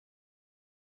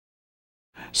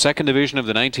Second division of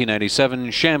the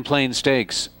 1997 Champlain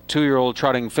Stakes. 2-year-old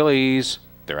trotting fillies.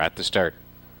 They're at the start.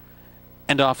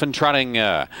 And off and trotting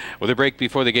with a break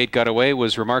before the gate got away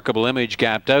was Remarkable Image,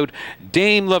 gapped out.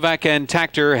 Dame Levesque and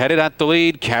Tactor headed at the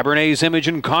lead. Cabernet's Image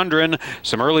and Condren,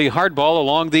 some early hardball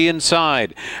along the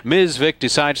inside. Ms. Vic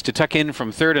decides to tuck in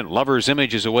from third, and Lover's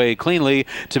Image is away cleanly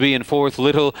to be in fourth.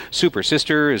 Little Super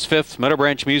Sister is fifth. Meadow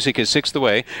Branch Music is sixth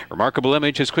away. Remarkable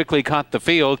Image has quickly caught the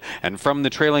field, and from the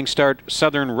trailing start,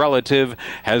 Southern Relative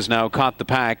has now caught the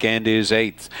pack and is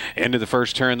eighth. Into the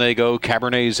first turn they go.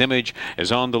 Cabernet's Image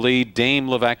is on the lead. Dame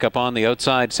Levesque up on the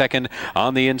outside second,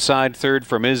 on the inside third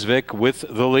for Ms. Vic with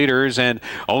the leaders, and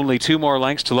only 2 more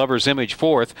lengths to Lover's Image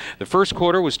fourth. The first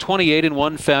quarter was 28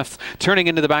 1/5. Turning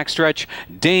into the backstretch,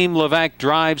 Dame Levesque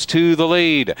drives to the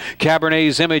lead.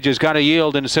 Cabernet's Image has got to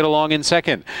yield and sit along in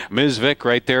second. Ms. Vic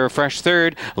right there, fresh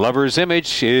third. Lover's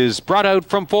Image is brought out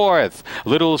from fourth.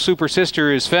 Little Super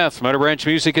Sister is fifth. Meadow Branch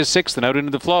Music is sixth and out into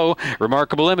the flow.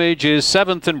 Remarkable Image is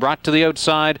seventh and brought to the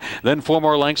outside. Then 4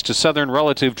 more lengths to Southern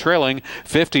Relative trailing.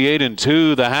 58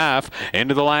 2 the half.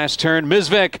 Into the last turn, Ms.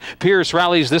 Vic. Pierce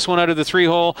rallies this one out of the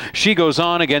 3-hole. She goes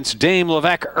on against Dame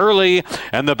Levesque early,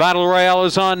 and the battle royale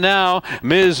is on now.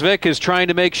 Ms. Vic is trying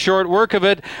to make short work of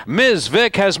it. Ms.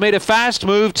 Vic has made a fast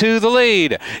move to the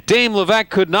lead. Dame Levesque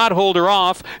could not hold her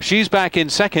off. She's back in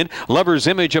second. Lover's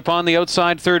Image up on the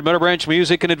outside third. Meadow Branch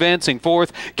Music and advancing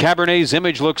fourth. Cabernet's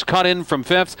Image looks cut in from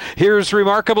fifth. Here's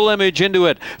Remarkable Image into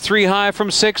it. 3 high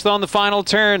from sixth on the final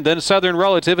turn. Then Southern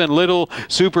Relative and Little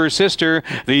Super Sister.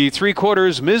 The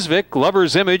 3/4, Ms. Vic,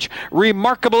 Lover's Image.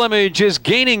 Remarkable Image is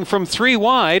gaining from 3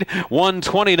 wide.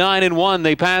 129 1.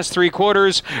 They pass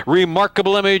 3/4.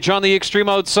 Remarkable Image on the extreme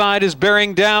outside is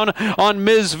bearing down on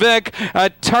Ms. Vic. A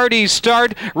tardy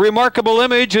start. Remarkable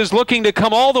Image is looking to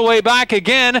come all the way back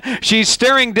again. She's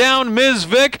staring down Ms.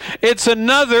 Vic. It's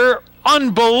another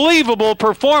unbelievable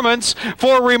performance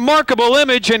for Remarkable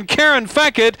Image, and Karen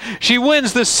Fekete, she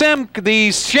wins the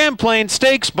Champlain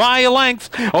Stakes by a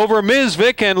length over Ms.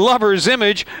 Vic and Lover's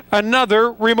Image.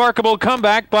 Another remarkable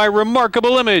comeback by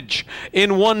Remarkable Image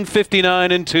in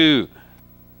 1:59 2.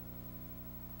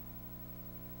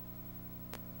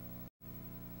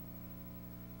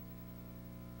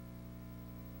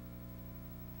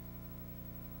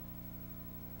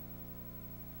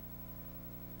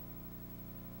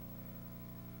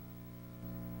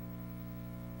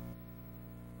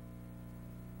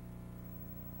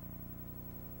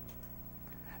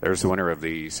 There's the winner of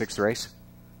the 6th race.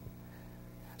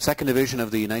 Second division of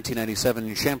the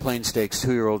 1997 Champlain Stakes,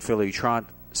 2-year-old filly Trot,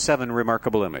 7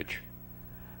 Remarkable Image.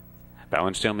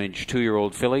 Balanced Image,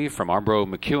 2-year-old filly from Arbro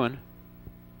McEwen.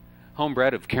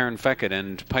 Homebred of Karen Fekete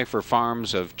and Pifer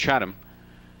Farms of Chatham.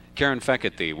 Karen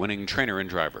Fekete, the winning trainer and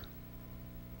driver.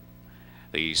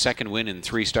 The second win in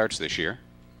 3 starts this year.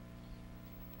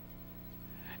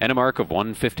 And a mark of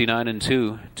 1:59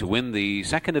 2 to win the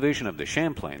second division of the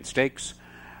Champlain Stakes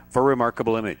for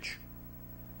Remarkable Image.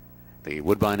 The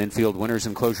Woodbine Infield Winners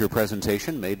Enclosure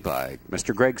presentation made by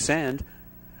Mr. Greg Sand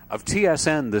of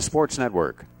TSN, the Sports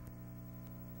Network.